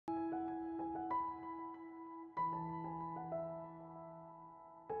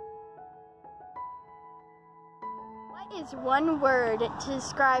Is one word to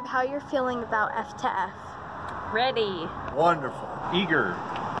describe how you're feeling about FTF. Ready. Wonderful. Eager.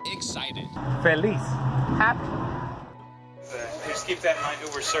 Excited. Feliz. Happy. Just keep that in mind who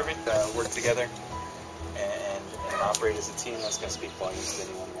we're serving. Work together and operate as a team. That's going to speak volumes to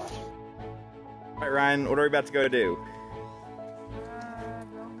anyone watching. All right, Ryan, what are we about to go do?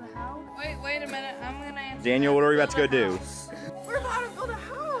 Build a house. Wait a minute. I'm going to answer. Daniel, what are we about to go do? We're about to build a house.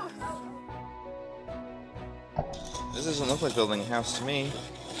 This doesn't look like building a house to me.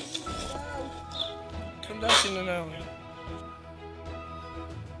 Conducting now.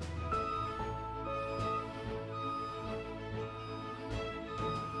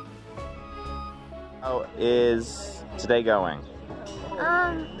 How is today going?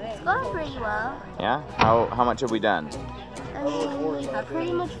 It's going pretty well. Yeah? How much have we done? I mean, we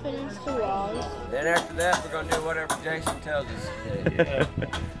pretty much finished the walls. Then after that, we're going to do whatever Jason tells us to do.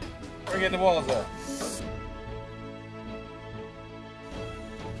 We're getting the walls up.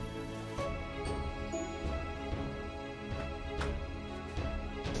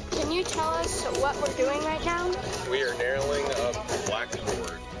 Can you tell us what we're doing right now? We are narrowing up the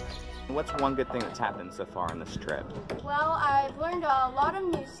blackboard. What's one good thing that's happened so far on this trip? Well, I've learned a lot of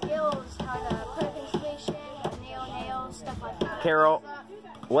new skills, how to put up installation, nails, stuff like that. Carol,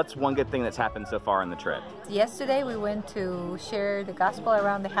 what's one good thing that's happened so far on the trip? Yesterday we went to share the gospel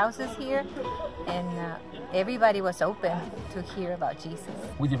around the houses here, and everybody was open to hear about Jesus.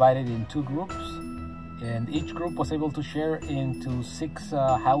 We divided in 2 groups, and each group was able to share into 6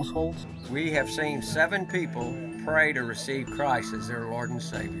 households. We have seen 7 people pray to receive Christ as their Lord and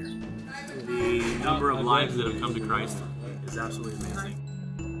Savior. The number of lives that have come to Christ is absolutely amazing.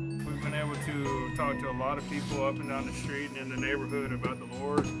 We've been able to talk to a lot of people up and down the street and in the neighborhood about the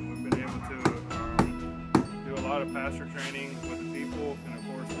Lord. And we've been able to do a lot of pastor training with the people, and of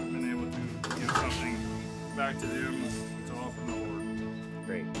course we've been able to give something back to them. It's all from the Lord.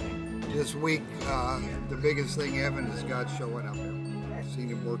 Great. This week, the biggest thing, Evan, is God showing up. I've seen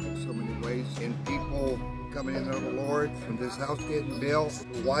Him work in so many ways, and people coming into the Lord, from this house getting built,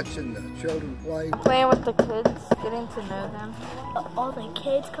 watching the children play. Playing with the kids, getting to know them. All the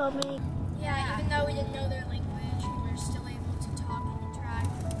kids coming. Yeah, even though we didn't know their language, we were still able to talk and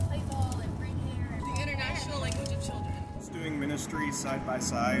interact, play ball and bring hair. The international language of children. Doing ministry side by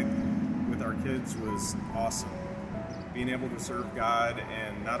side with our kids was awesome. Being able to serve God,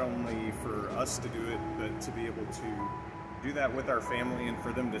 and not only for us to do it, but to be able to do that with our family and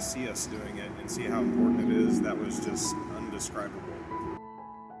for them to see us doing it and see how important it is, that was just undescribable.